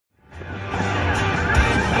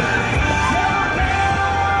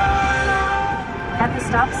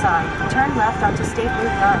stop sign. Turn left onto State Route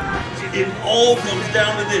 9. It all comes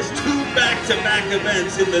down to this. 2 back-to-back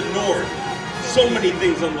events in the north. So many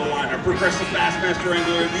things on the line. Our Progressive Bassmaster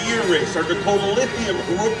Angler of the Year race, our Dakota Lithium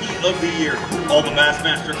Rookie of the Year, all the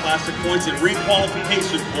Bassmaster Classic points and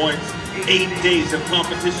re-qualification points. 8 days of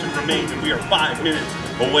competition remain, and we are 5 minutes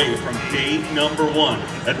away from day number 1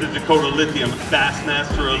 at the Dakota Lithium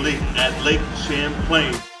Bassmaster Elite at Lake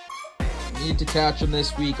Champlain. Need to catch them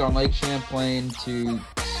this week on Lake Champlain to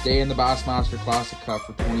stay in the Bassmaster Classic Cup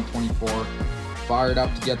for 2024. Fired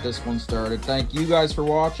up to get this one started. Thank you guys for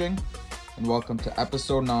watching, and welcome to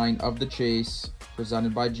episode 9 of The Chase,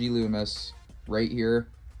 presented by G. Loomis, right here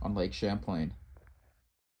on Lake Champlain.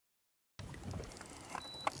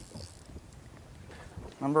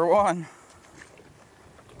 Number 1.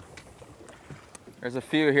 There's a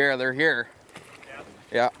few here. They're here.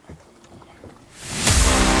 Yeah.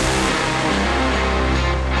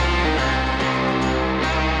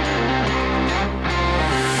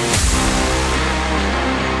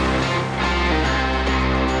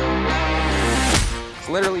 It's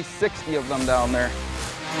literally 60 of them down there.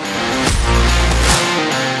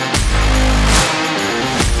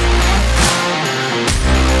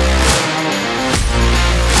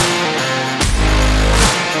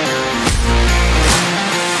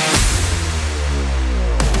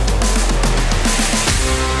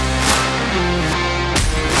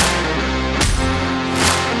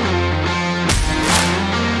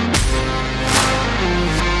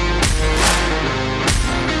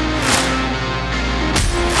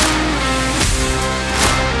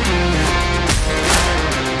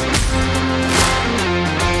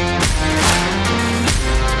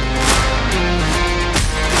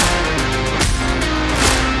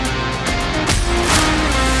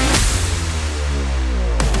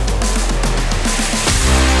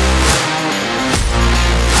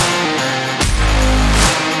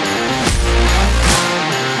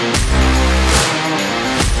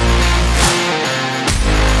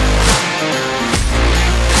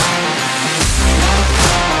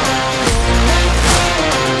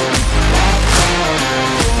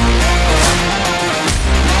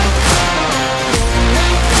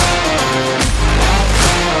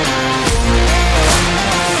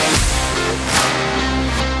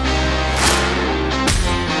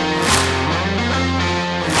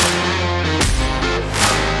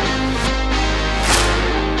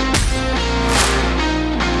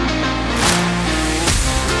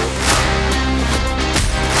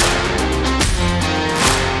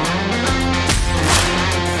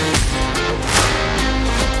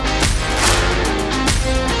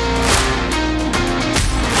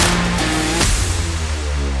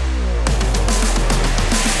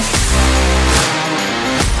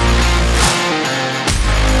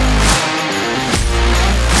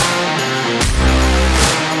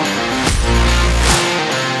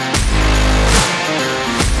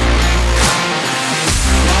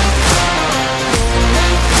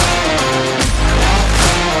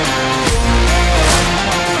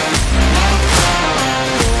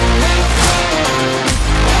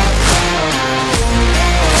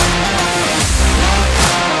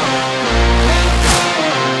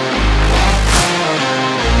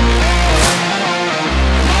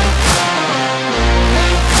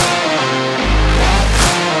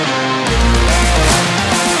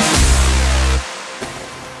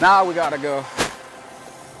 Now we gotta go.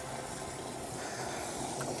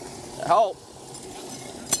 Help.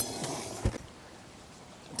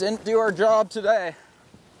 Didn't do our job today.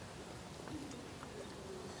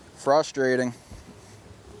 Frustrating.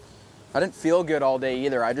 I didn't feel good all day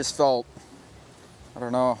either. I just felt, I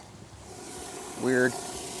don't know, weird.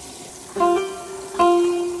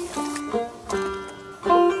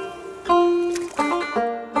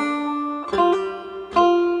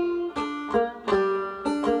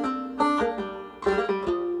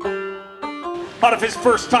 Out of his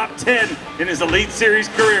first top 10 in his Elite Series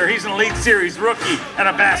career, he's an Elite Series rookie and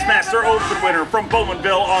a Bassmaster Open winner from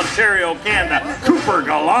Bowmanville, Ontario, Canada, Cooper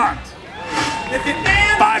Gallant.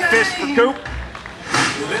 5 fish for Coop.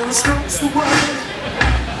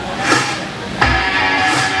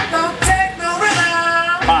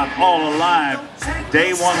 Caught all alive.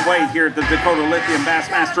 Day 1 weight here at the Dakota Lithium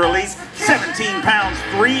Bassmaster Elite. 17 pounds,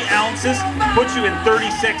 3 ounces. Puts you in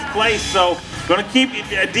 36th place, so going to keep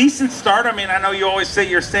a decent start. I mean, I know you always say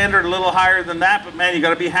your standard a little higher than that, but man, you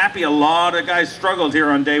got to be happy. A lot of guys struggled here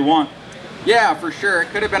on day 1. Yeah, for sure. It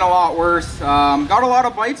could have been a lot worse. Got a lot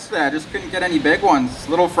of bites today. I just couldn't get any big ones. A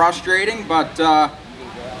little frustrating, but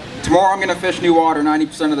tomorrow I'm going to fish new water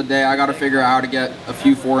 90% of the day. I got to figure out how to get a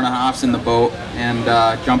few 4.5s in the boat and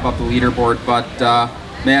jump up the leaderboard. But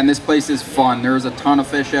Man, this place is fun. There's a ton of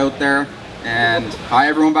fish out there. And hi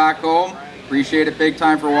everyone back home. Appreciate it big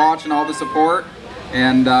time for watching, all the support.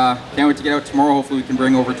 And can't wait to get out tomorrow. Hopefully we can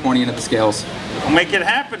bring over 20 into the scales. We'll make it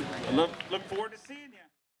happen. I look forward to seeing you.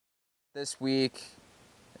 This week,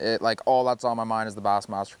 all that's on my mind is the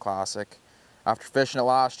Bassmaster Classic. After fishing it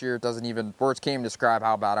last year, it doesn't even, words can't even describe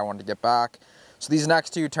how bad I wanted to get back. So these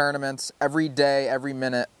next two tournaments, every day, every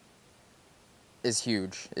minute is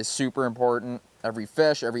huge, is super important. Every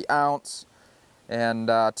fish, every ounce. And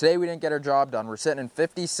today we didn't get our job done. We're sitting in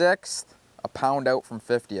 56th, a pound out from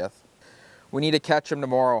 50th. We need to catch them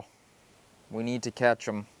tomorrow. We need to catch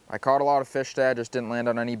them. I caught a lot of fish today, I just didn't land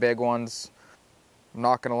on any big ones. I'm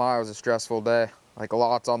not gonna lie, it was a stressful day. Like, a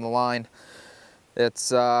lot's on the line.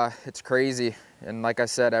 It's crazy. And like I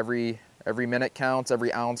said, every minute counts,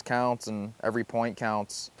 every ounce counts, and every point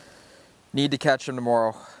counts. Need to catch them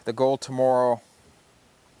tomorrow. The goal tomorrow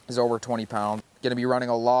is over 20 pounds. Gonna be running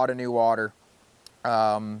a lot of new water.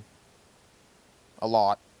 A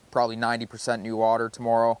lot. Probably 90% new water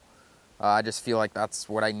tomorrow. I just feel like that's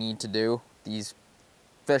what I need to do. These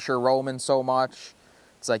fish are roaming so much.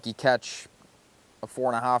 It's like you catch a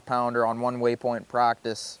 4.5 pounder on one waypoint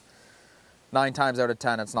practice. 9 times out of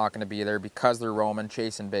 10 it's not going to be there because they're roaming,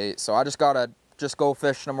 chasing bait. So I just gotta go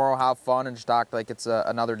fish tomorrow, have fun, and just act like it's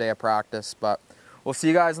another day of practice. But we'll see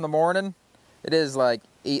you guys in the morning. It is like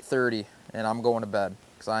 8:30 and I'm going to bed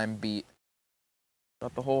because I'm beat.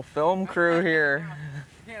 Got the whole film crew here.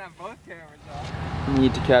 You can't have both cameras off.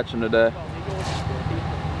 Need to catch him today.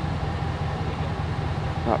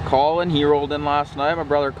 Got Colin, he rolled in last night. My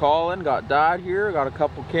brother Colin, got Dad here. Got a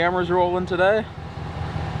couple cameras rolling today.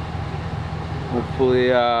 Hopefully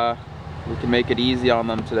we can make it easy on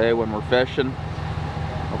them today when we're fishing.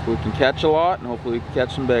 Hopefully we can catch a lot, and hopefully we can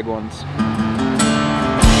catch some big ones.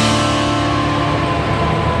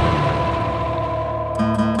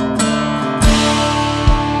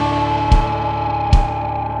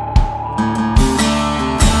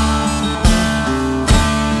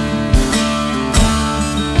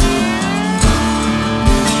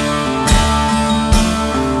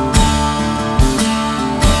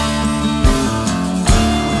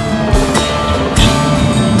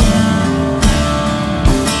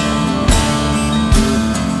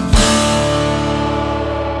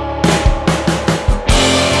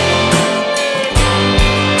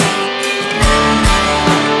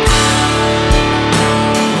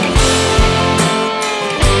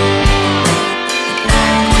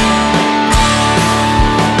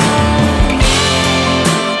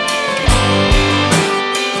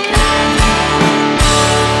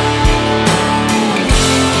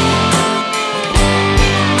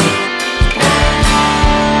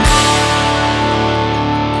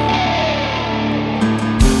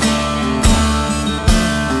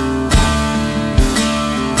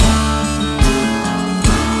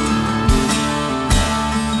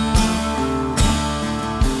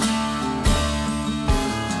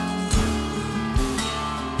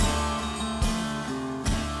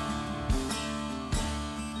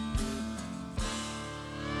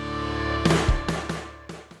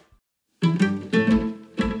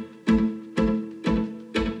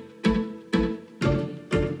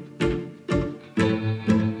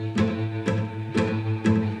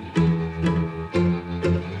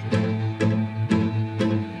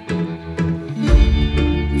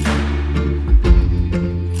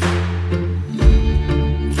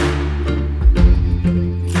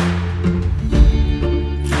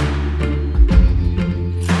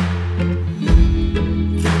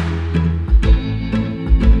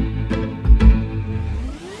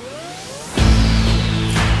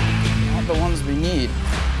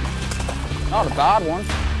 Not a bad one.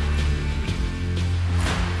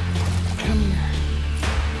 Come here.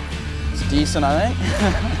 It's decent, I think.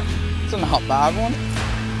 It's a not bad one.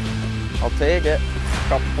 I'll take it. A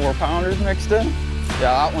couple 4-pounders mixed in.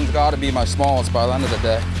 Yeah, that one's got to be my smallest by the end of the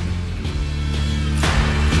day.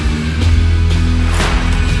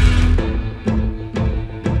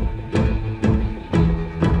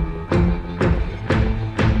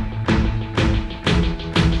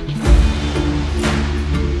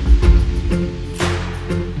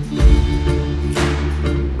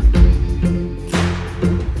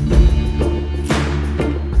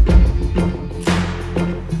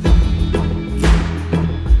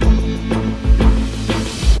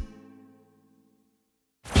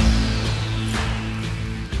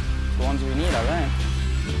 Ones we need, I think.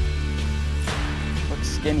 Looks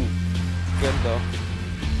skinny. Good though.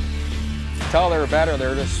 Tell they're better,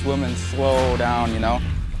 they're just swimming slow down, you know.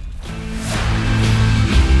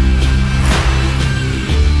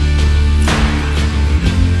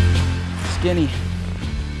 Skinny.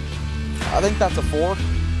 I think that's a 4.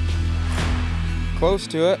 Close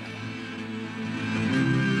to it.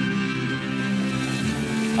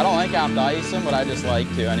 I don't think I have to ice them, but I just like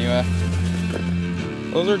to anyway.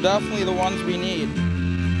 Those are definitely the ones we need.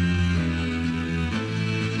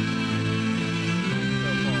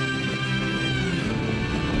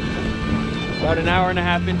 About an hour and a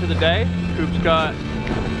half into the day, Coop's got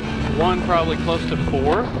one probably close to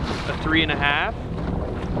 4, a 3.5,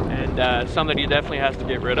 and some that he definitely has to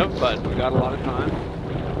get rid of, but we got a lot of time.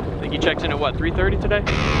 I think he checks in at what, 3:30 today?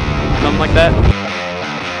 Something like that.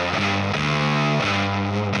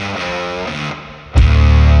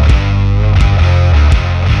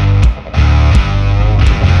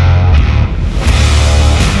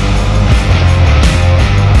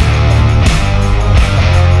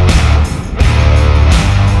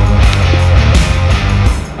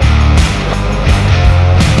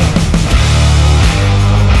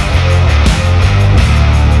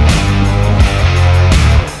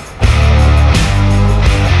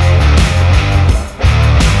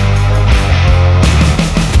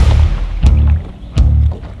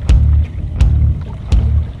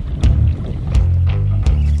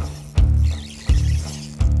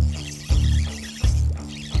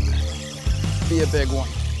 Be a big one.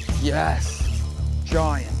 Yes.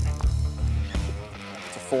 Giant.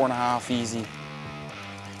 It's a 4.5 easy.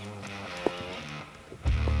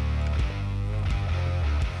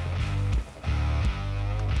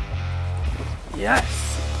 Yes.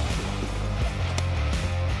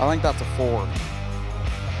 I think that's a 4.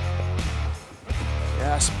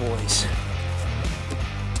 Yes, boys.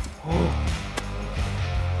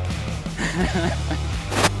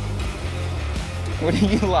 What are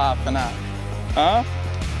you laughing at? Huh?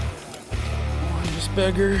 One just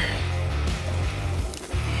bigger. Yeah,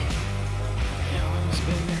 one was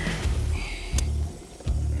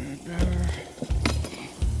bigger.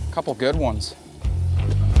 Couple good ones.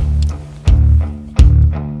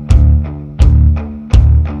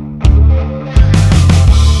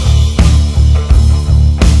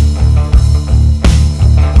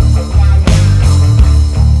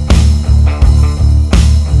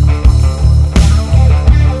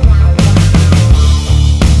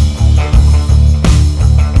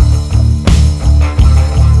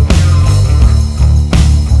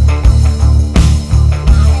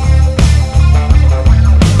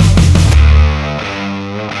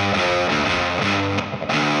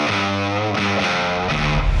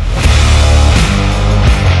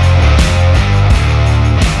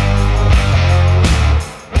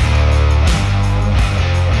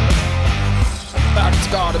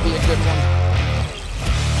 Gotta be a good one.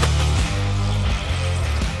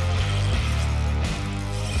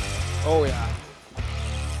 Oh yeah.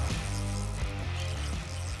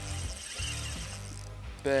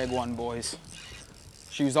 Big one, boys.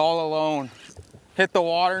 She was all alone. Hit the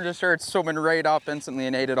water and just started swimming right up instantly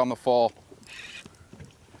and ate it on the fall.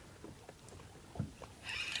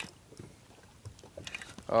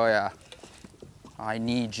 Oh yeah. I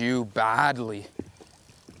need you badly.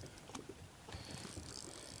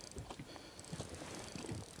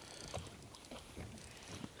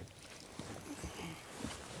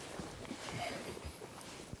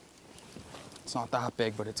 It's not that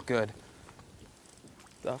big, but it's good.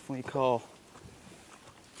 Definitely cool.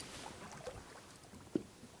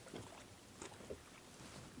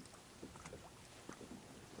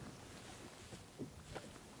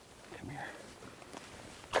 Come here.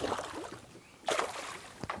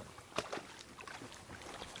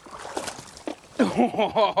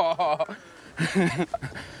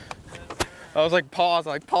 I was like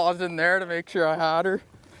paused in there to make sure I had her.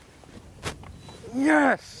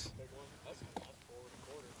 Yes!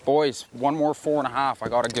 Boys, one more 4.5. I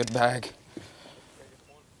got a good bag.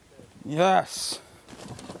 Yes.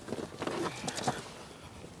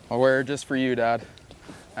 I'll wear it just for you, Dad.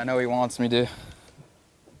 I know he wants me to.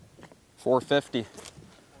 450.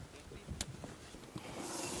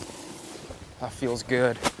 That feels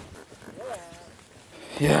good.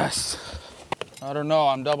 Yes. I don't know,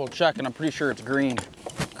 I'm double checking. I'm pretty sure it's green.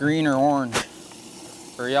 Green or orange.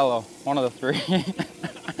 Or yellow, one of the 3.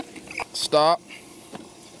 Stop.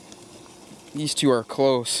 These two are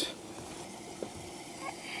close.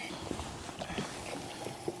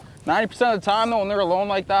 90% of the time though, when they're alone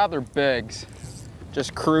like that, they're bigs.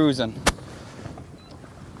 Just cruising.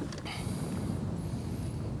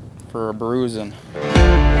 For a bruising.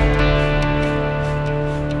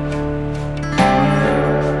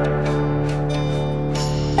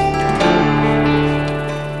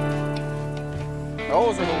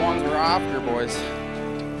 Those are the ones we're after, boys.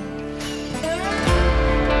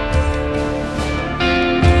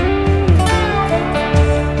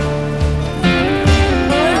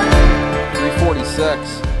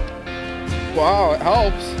 Wow, it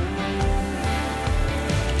helps.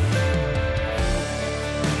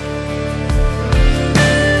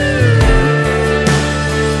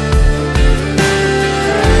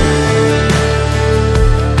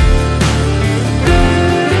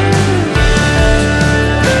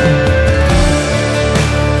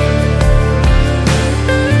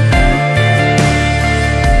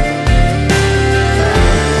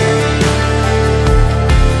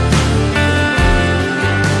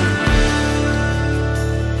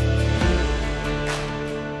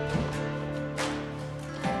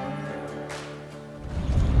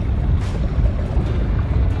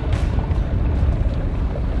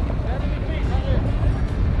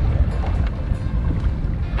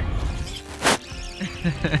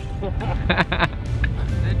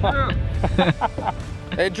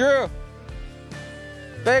 Hey Drew,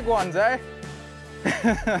 big ones, eh?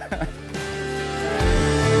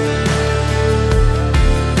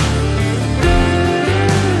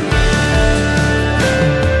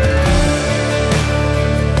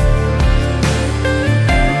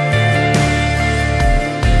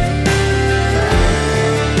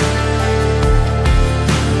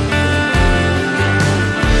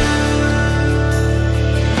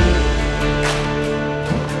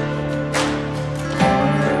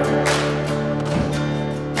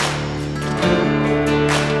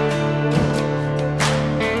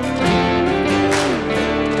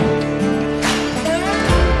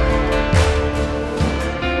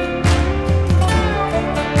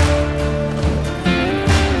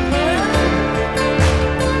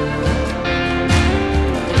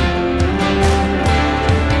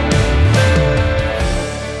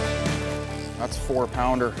 That's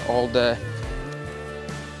 4-pounder all day.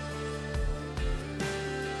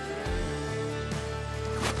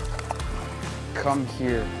 Come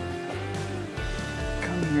here.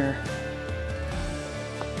 Come here.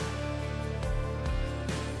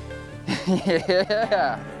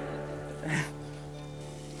 Yeah.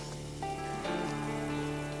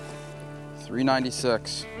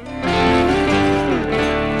 396.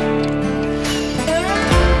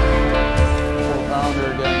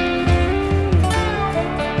 Pounder again.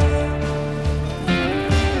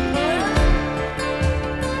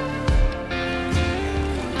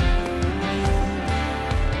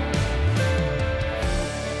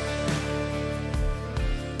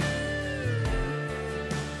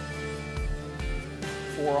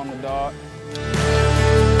 On the dot.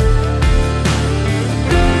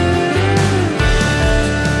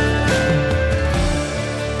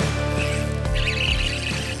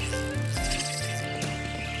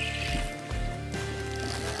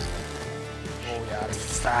 Oh yeah,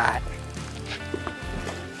 it's fat.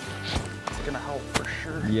 It's gonna help for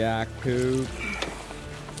sure. Yeah, Coop.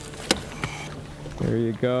 There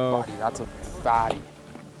you go. Buddy, that's a fatty.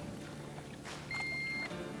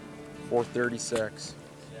 436.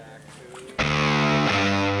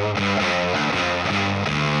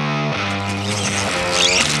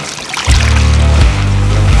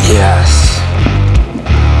 Yes.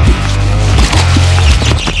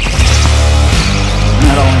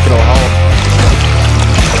 I don't think it'll help.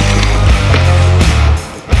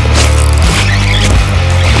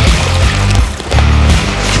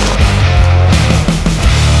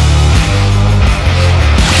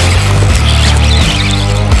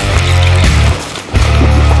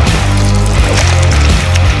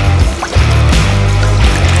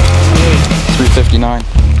 $359.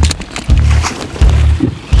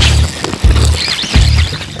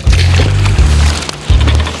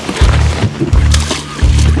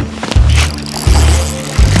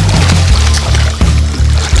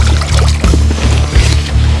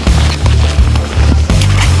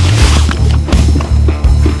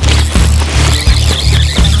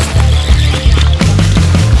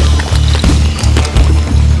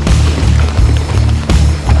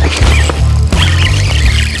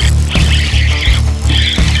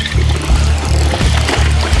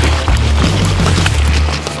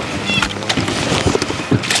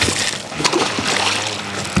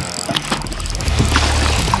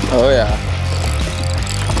 Oh yeah.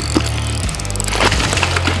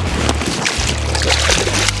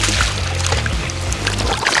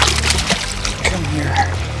 Come here.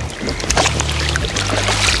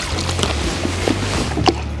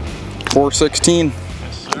 416.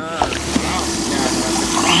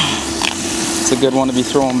 It's a good one to be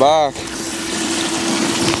throwing back.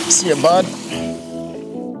 See ya, bud.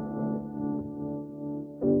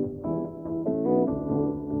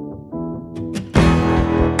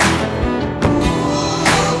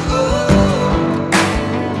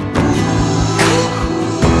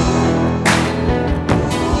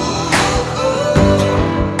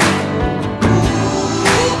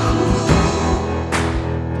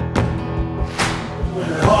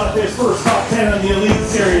 his first top 10 on the Elite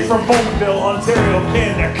Series from Bowmanville, Ontario,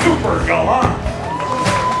 Canada, Cooper Gallant.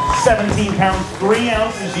 17 pounds, 3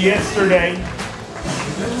 ounces yesterday.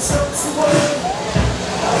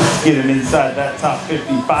 Let's get him inside that top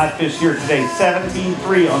 50. 5 fish here today,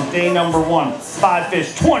 17.3 on day number 1. 5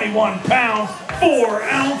 fish, 21 pounds, 4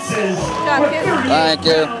 ounces. With 38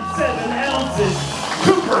 pounds, 7 ounces.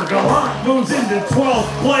 Cooper Gallant moves into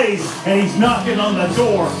 12th place, and he's knocking on the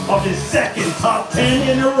door of his second top 10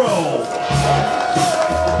 in a row.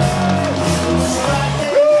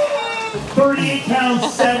 38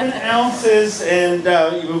 pounds, 7 ounces, and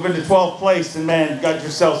you move into 12th place, and man, got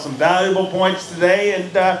yourself some valuable points today,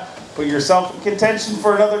 and put yourself in contention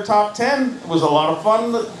for another top 10. It was a lot of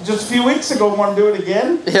fun just a few weeks ago. Want to do it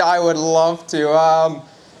again? Yeah, I would love to.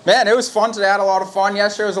 Man, it was fun today. I had a lot of fun.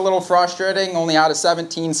 Yesterday was a little frustrating. Only had a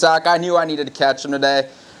 17 sack. I knew I needed to catch them today.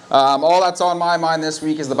 All that's on my mind this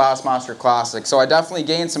week is the Bassmaster Classic. So I definitely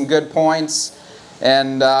gained some good points.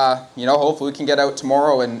 And, you know, hopefully we can get out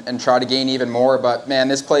tomorrow and try to gain even more. But, man,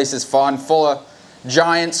 this place is fun, full of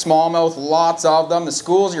giant smallmouth, lots of them. The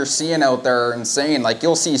schools you're seeing out there are insane. Like,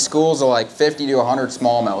 you'll see schools of like 50 to 100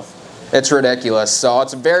 smallmouth. It's ridiculous. So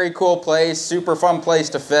it's a very cool place, super fun place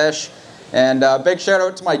to fish. And big shout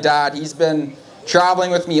out to my dad. He's been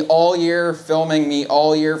traveling with me all year, filming me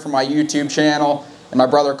all year for my YouTube channel. And my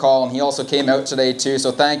brother Colin, he also came out today too.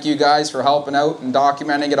 So thank you guys for helping out and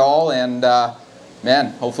documenting it all. And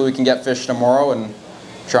man, hopefully we can get fish tomorrow and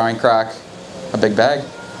try and crack a big bag.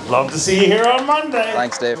 Love to see you here on Monday.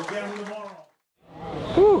 Thanks, Dave.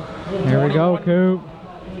 Whew. Here we go, Coop.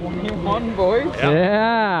 21, boys.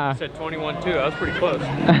 Yeah. I said 21 too. I was pretty close.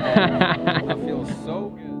 That feels so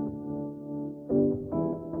good.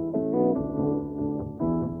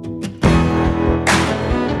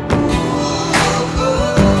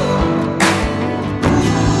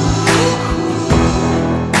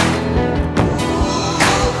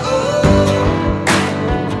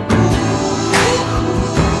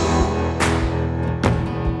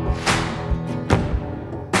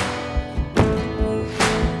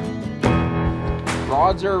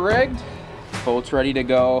 Rods are rigged, boat's ready to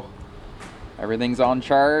go, everything's on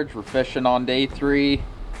charge. We're fishing on day 3. I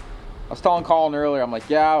was telling Colin earlier, I'm like,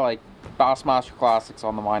 yeah, like Bassmaster Classic's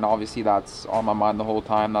on the mind. Obviously that's on my mind the whole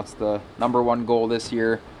time. That's the #1 goal this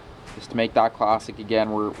year, is to make that classic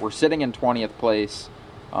again. We're sitting in 20th place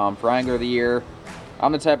for Angler of the Year.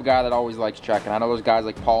 I'm the type of guy that always likes checking. I know those guys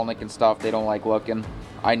like Polnick and stuff, they don't like looking.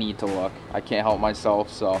 I need to look. I can't help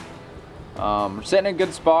myself. So we're sitting in a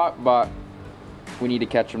good spot, but we need to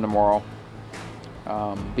catch him tomorrow.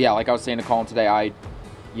 But yeah, like I was saying to Colin today, I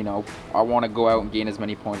want to go out and gain as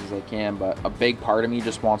many points as I can, but a big part of me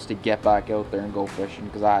just wants to get back out there and go fishing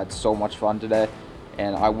because I had so much fun today,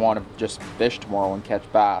 and I want to just fish tomorrow and catch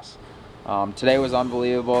bass. Today was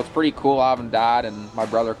unbelievable. It's pretty cool having Dad and my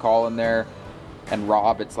brother Colin there and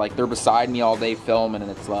Rob. It's like they're beside me all day filming,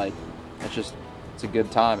 and it's like, it's a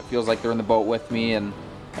good time. It feels like they're in the boat with me, and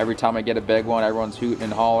every time I get a big one, everyone's hooting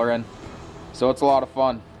and hollering. So it's a lot of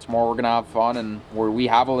fun. Tomorrow we're gonna have fun, and we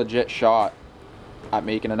have a legit shot at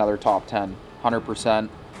making another top 10, 100%.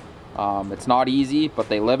 It's not easy, but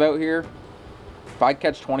they live out here. If I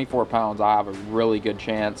catch 24 pounds, I have a really good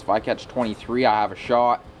chance. If I catch 23, I have a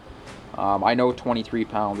shot. I know 23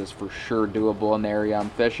 pounds is for sure doable in the area I'm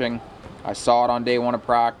fishing. I saw it on day 1 of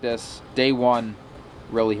practice. Day 1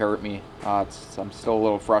 really hurt me. I'm still a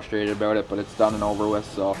little frustrated about it, but it's done and over with.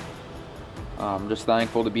 So I'm just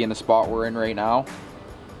thankful to be in the spot we're in right now.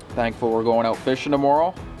 Thankful we're going out fishing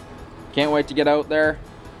tomorrow. Can't wait to get out there.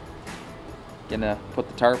 Gonna put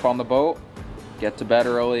the tarp on the boat, get to bed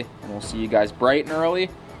early, and we'll see you guys bright and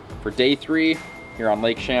early for day 3 here on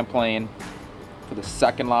Lake Champlain for the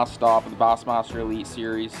second last stop of the Bassmaster Elite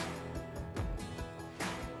Series.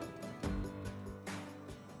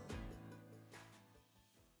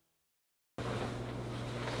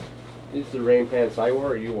 Is the rain pants I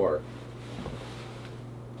wore or you wore?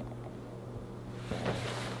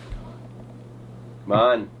 Come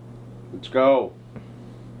on, let's go.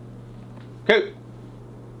 Coop.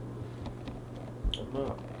 I'm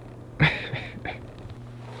not.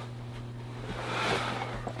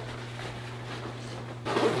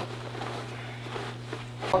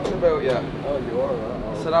 Talking about you. Oh, you are,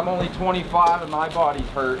 huh? I said I'm only 25 and my body's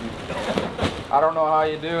hurting. I don't know how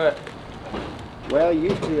you do it. Well,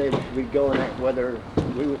 usually we'd go in that weather.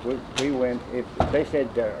 We went, if they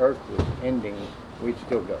said the earth was ending, we'd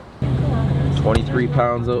still go. 23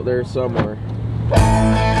 pounds out there somewhere.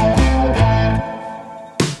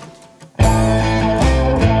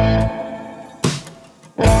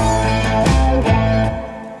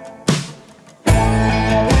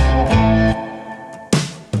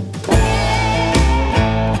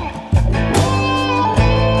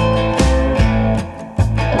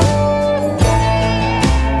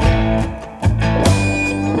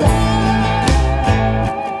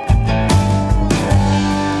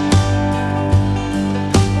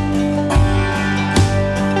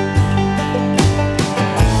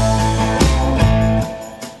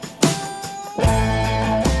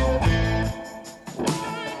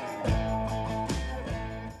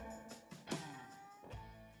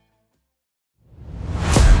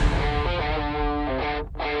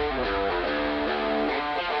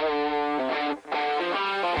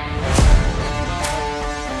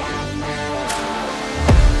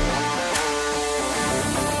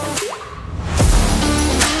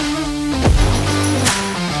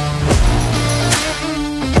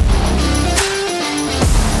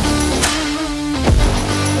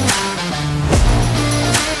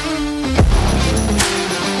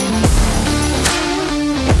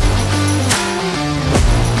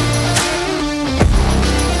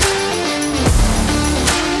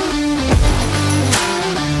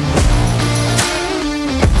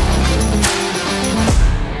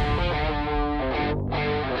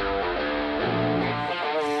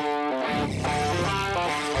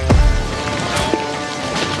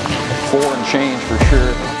 4 and change for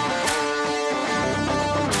sure.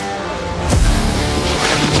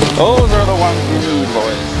 Those are the ones you need,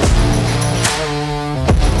 boys.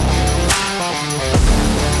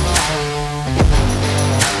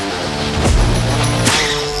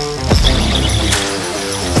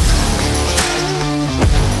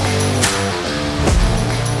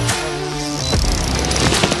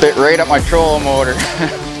 Fit right up my trolling motor.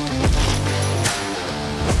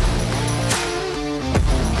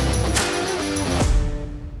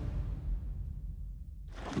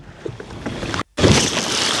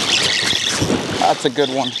 That's a good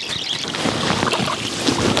one. Is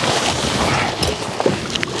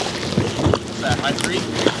that high 3?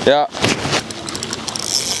 Yeah.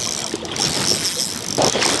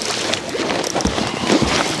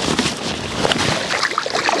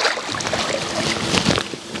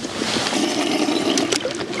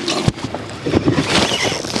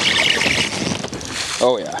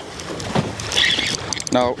 Oh yeah.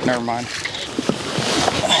 No, never mind.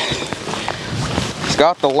 It's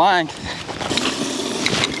got the length.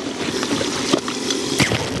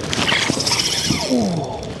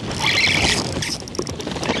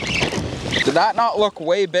 Did that not look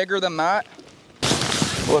way bigger than that?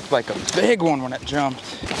 Looked like a big one when it jumped.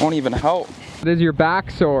 Won't even help. Is your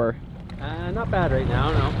back sore? Not bad right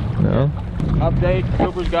now, no. No. Update,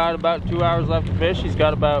 Cooper's got about 2 hours left to fish. He's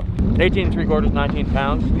got about 18 3/4, 19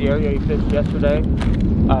 pounds. The area he fished yesterday,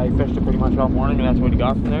 he fished it pretty much all morning, and that's what he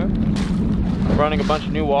got from there. We're running a bunch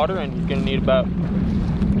of new water, and he's gonna need about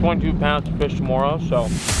 22 pounds to fish tomorrow, so.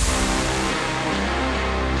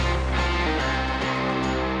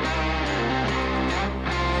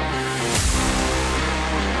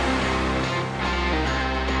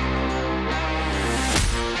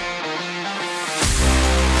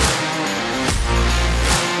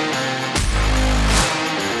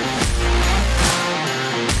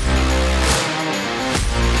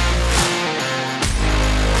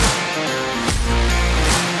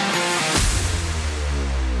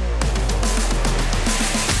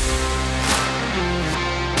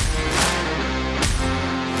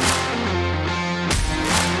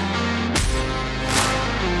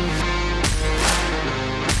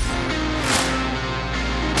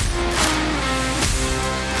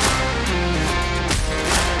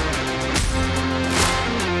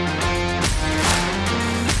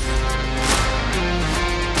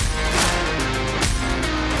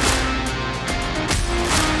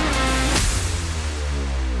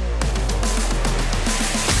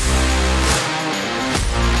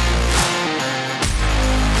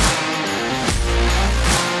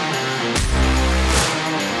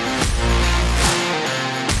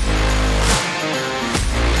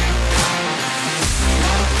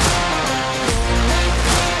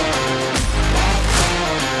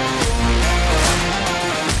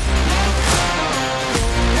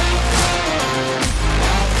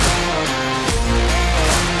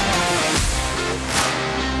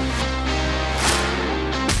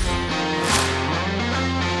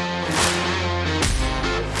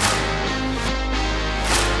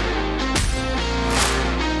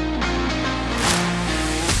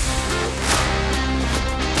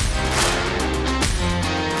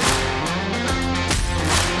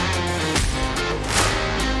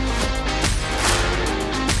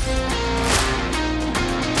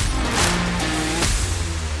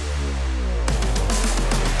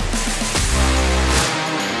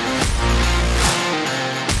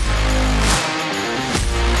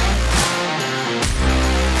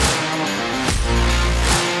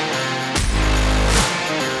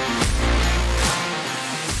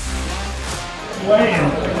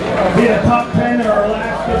 And being a top 10 in our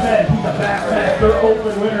last event, he's a Bassmaster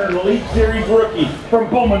Open winner and Elite Series rookie from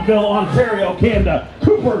Bowmanville, Ontario, Canada,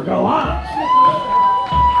 Cooper Gallant.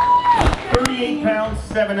 38 pounds,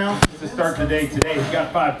 7 ounces to start the day today. He's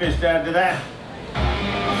got 5 fish to add to that.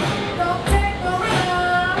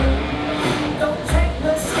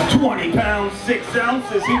 20 pounds, 6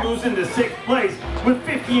 ounces. He moves into 6th place with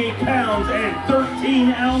 58 pounds and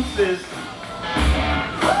 13 ounces.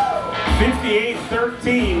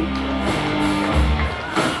 58-13.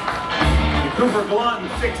 Cooper Gallant in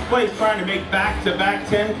 6th place, trying to make back-to-back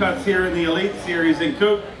 10 cuts here in the Elite Series. And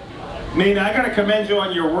Coop, I mean, I got to commend you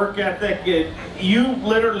on your work ethic. You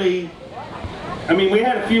literally, I mean, we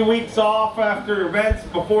had a few weeks off after events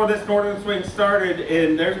before this Northern Swing started,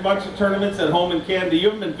 and there's a bunch of tournaments at home in Canada.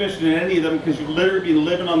 You haven't been fishing in any of them because you've literally been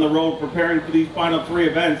living on the road preparing for these final 3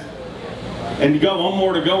 events. And you got 1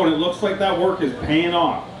 more to go, and it looks like that work is paying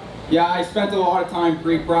off. Yeah, I spent a lot of time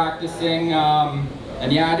pre-practicing, and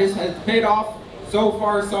yeah, it's paid off so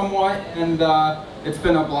far somewhat, and it's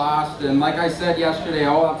been a blast. And like I said yesterday,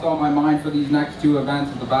 that's on my mind for these next 2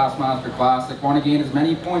 events at the Bassmaster Classic. Want to gain as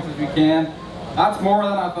many points as we can. That's more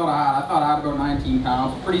than I thought I had. I thought I had about 19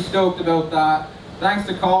 pounds. Pretty stoked about that. Thanks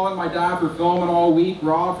to Colin, my dad, for filming all week.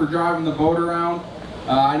 Rod for driving the boat around.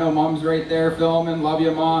 I know Mom's right there filming. Love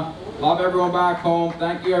you, Ma. Love everyone back home.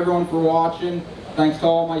 Thank you, everyone, for watching. Thanks to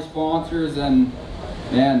all my sponsors. And,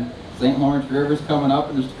 man, St. Lawrence River's coming up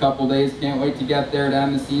in just a couple days. Can't wait to get there to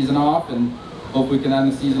end the season off. And hope we can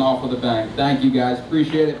end the season off with a bang. Thank you, guys.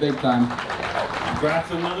 Appreciate it big time.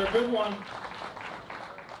 Congrats on another good one.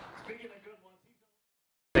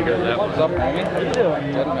 What's up, homie? How you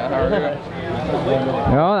doing? Good, man. How are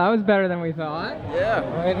you? Oh, that was better than we thought. Yeah.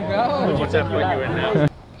 Way to go. What's that put you in now?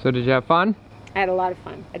 So did you have fun? I had a lot of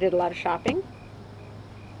fun. I did a lot of shopping.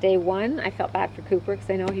 Day 1, I felt bad for Cooper because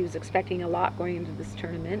I know he was expecting a lot going into this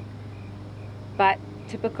tournament. But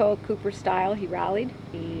typical Cooper style, he rallied.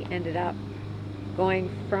 He ended up going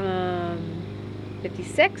from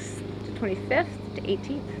 56th to 25th to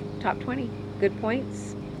 18th, top 20. Good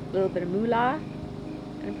points, a little bit of moolah,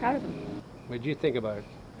 and I'm proud of him. What did you think about it,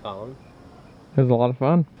 Colin? It was a lot of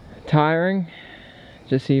fun. Tiring,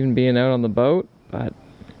 just even being out on the boat, but...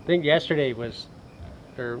 I think yesterday was,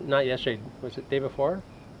 or not yesterday, was it the day before?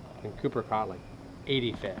 And Cooper caught like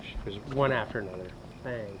 80 fish. It was one after another.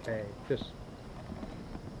 Bang, bang. Just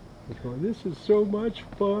going, this is so much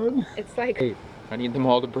fun. It's like... Hey, I need them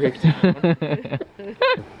all to break down.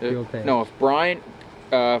 No, if Brian,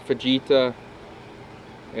 Fajita,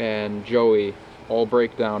 and Joey all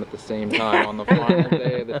break down at the same time on the final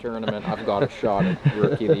day of the tournament, I've got a shot at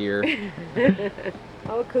Rookie of the Year.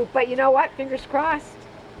 Oh, Coop, but you know what? Fingers crossed.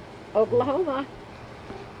 Oklahoma.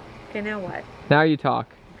 Okay, now what? Now you talk.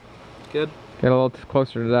 Good. Get a little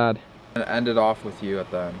closer to Dad. And end it off with you at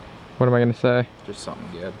the end. What am I going to say? Just something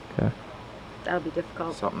good. Okay. That'll be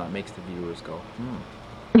difficult. Something that makes the viewers go,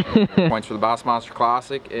 Points for the Bassmaster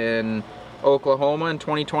Classic in Oklahoma in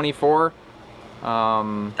 2024.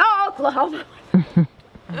 Oh, Oklahoma!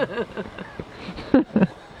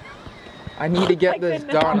 I need to get this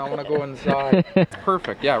done. I want to go inside.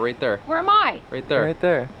 Perfect. Yeah, right there. Where am I? Right there. Right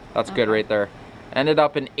there. That's good right there. Ended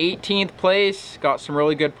up in 18th place. Got some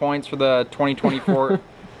really good points for the 2024.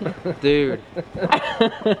 Dude.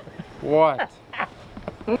 What?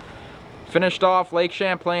 Finished off Lake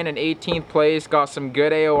Champlain in 18th place. Got some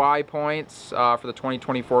good AOI points for the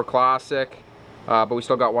 2024 Classic. But we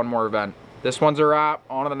still got one more event. This one's a wrap.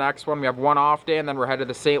 On to the next one. We have one off day and then we're headed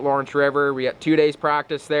to St. Lawrence River. We got 2 days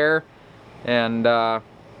practice there. And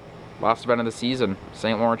last event of the season,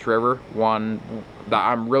 St. Lawrence River. One that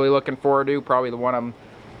I'm really looking forward to. Probably the one I'm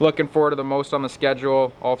looking forward to the most on the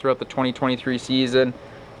schedule all throughout the 2023 season.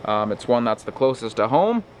 It's one that's the closest to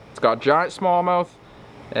home. It's got giant smallmouth.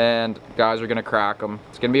 And guys are going to crack them.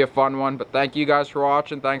 It's going to be a fun one. But thank you guys for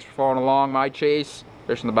watching. Thanks for following along my chase.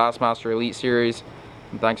 Fishing the Bassmaster Elite Series.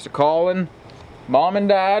 And thanks to Colin, Mom and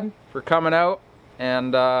Dad for coming out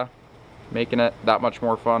and making it that much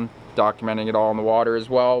more fun. Documenting it all in the water as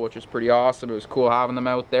well, which is pretty awesome. It was cool having them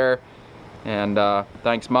out there. And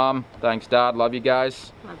thanks Mom, thanks Dad, love you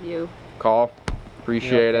guys. Love you. Call,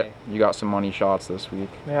 appreciate it. You got some money shots this week.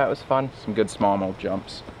 Yeah, it was fun. Some good smallmouth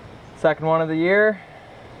jumps. Second one of the year.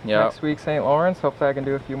 Yeah. Next week, St. Lawrence. Hopefully I can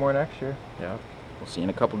do a few more next year. Yeah. We'll see you in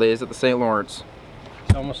a couple days at the St. Lawrence.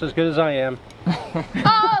 It's almost as good as I am.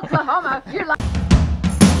 Oh, Oklahoma, you're lying.